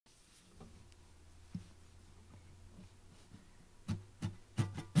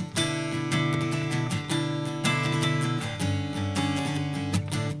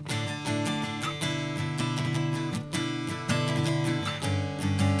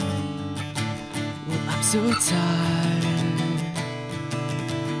so tired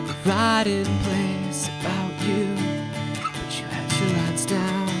of writing plays about you, but you had your lines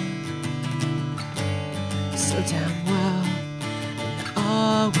down so damn well. And I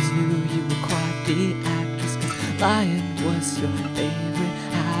always knew you were quite the actress, 'cause lying was your favorite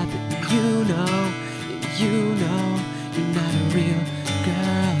habit. And you know you're not a real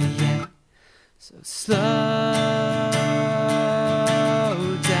girl yet. So slow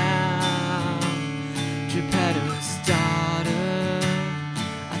down, Geppetto's daughter.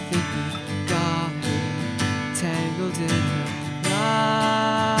 I think we got her tangled in her lies.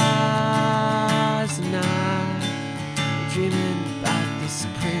 And I'm dreaming about this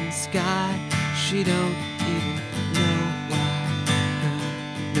prince guy. She don't even know why her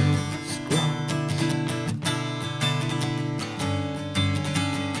nose grows.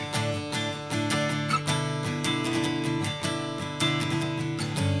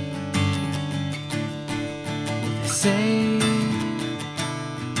 Say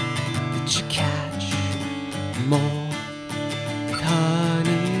that you catch more with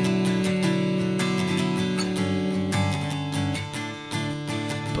honey,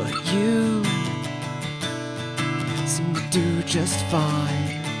 but you seem to do just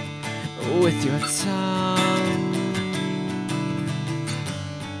fine with your tongue.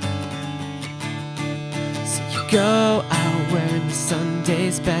 So you go out wearing the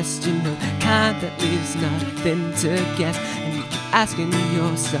Sunday's best, you know, the kind that leaves nothing to guess. And you keep asking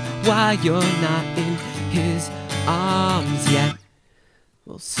yourself why you're not in his arms yet.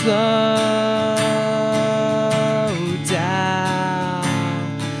 Well, slow down,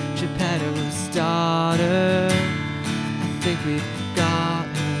 Geppetto's daughter. I think we've got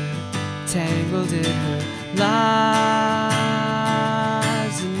her tangled in her lies.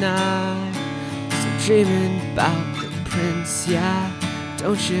 And I'm still dreaming about the prince, yeah.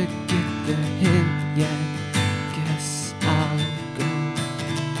 Don't you get the hint yet? Guess I'll go.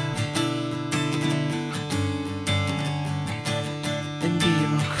 And be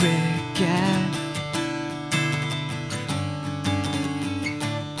your cricket.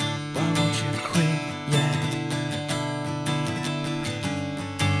 Why won't you quit yet?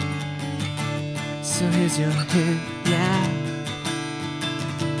 So here's your hint, yeah.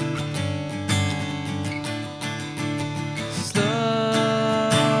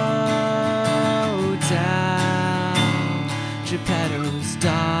 Geppetto's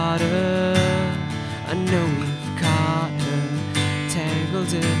daughter. I know we've caught her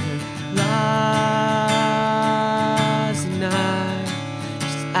tangled in her lies. And I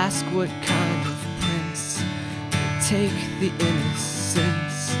just ask what kind of prince would take the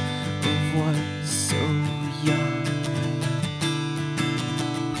innocence of one so young.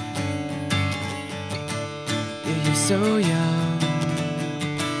 Yeah, you're so young.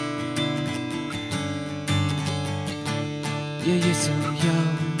 Yeah, you're so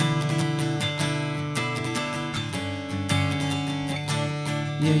young.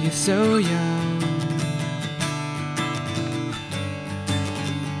 Yeah, you're so young.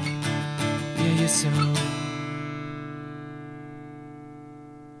 Yeah, you're so